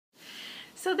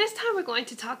So this time we're going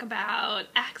to talk about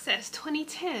Access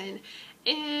 2010.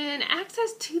 In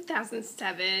Access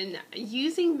 2007,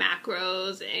 using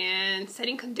macros and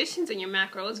setting conditions in your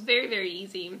macro is very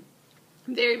easy.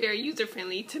 Very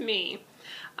user-friendly to me.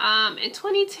 In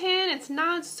 2010, it's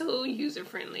not so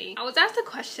user-friendly. I was asked a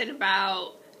question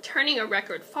about turning a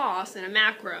record false in a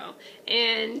macro.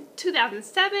 In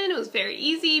 2007, it was very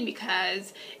easy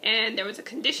because there was a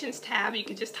conditions tab. You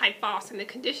could just type false in the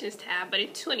conditions tab. But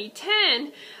in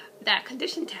 2010, that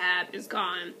condition tab is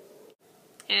gone.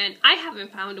 And I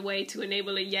haven't found a way to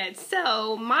enable it yet.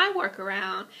 So my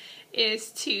workaround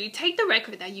is to take the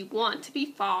record that you want to be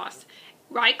false,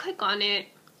 right click on it,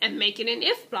 and make it an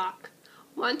if block.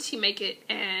 Once you make it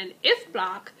an if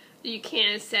block, you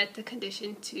can set the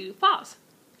condition to false.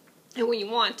 And when you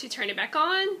want to turn it back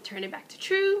on, turn it back to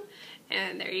true,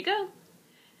 and there you go.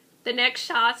 The next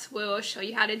shots will show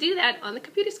you how to do that on the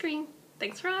computer screen.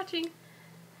 Thanks for watching.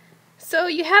 So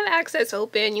you have Access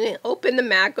open, you open the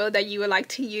macro that you would like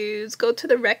to use, go to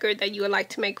the record that you would like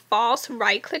to make false,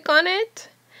 right click on it,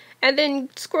 and then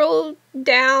scroll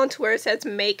down to where it says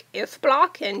make if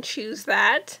block and choose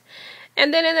that.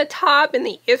 And then in the top, in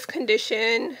the if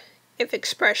condition, if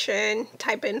expression,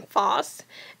 type in false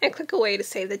and click away to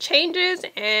save the changes,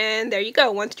 and there you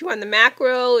go. Once you run the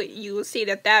macro, you will see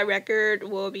that that record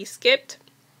will be skipped.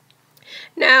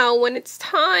 Now when it's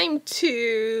time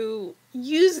to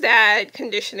use that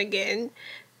condition again,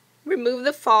 remove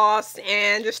the false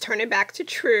and just turn it back to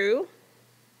true.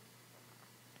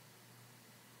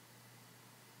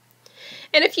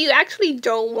 And if you actually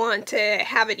don't want to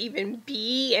have it even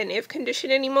be an if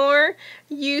condition anymore,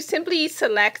 you simply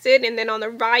select it, and then on the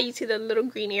right you see the little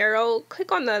green arrow. Click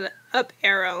on the up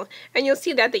arrow and you'll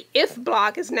see that the if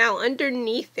block is now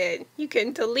underneath it. You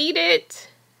can delete it,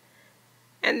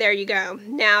 and there you go.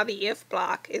 Now the if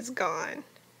block is gone.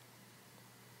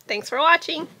 Thanks for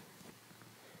watching.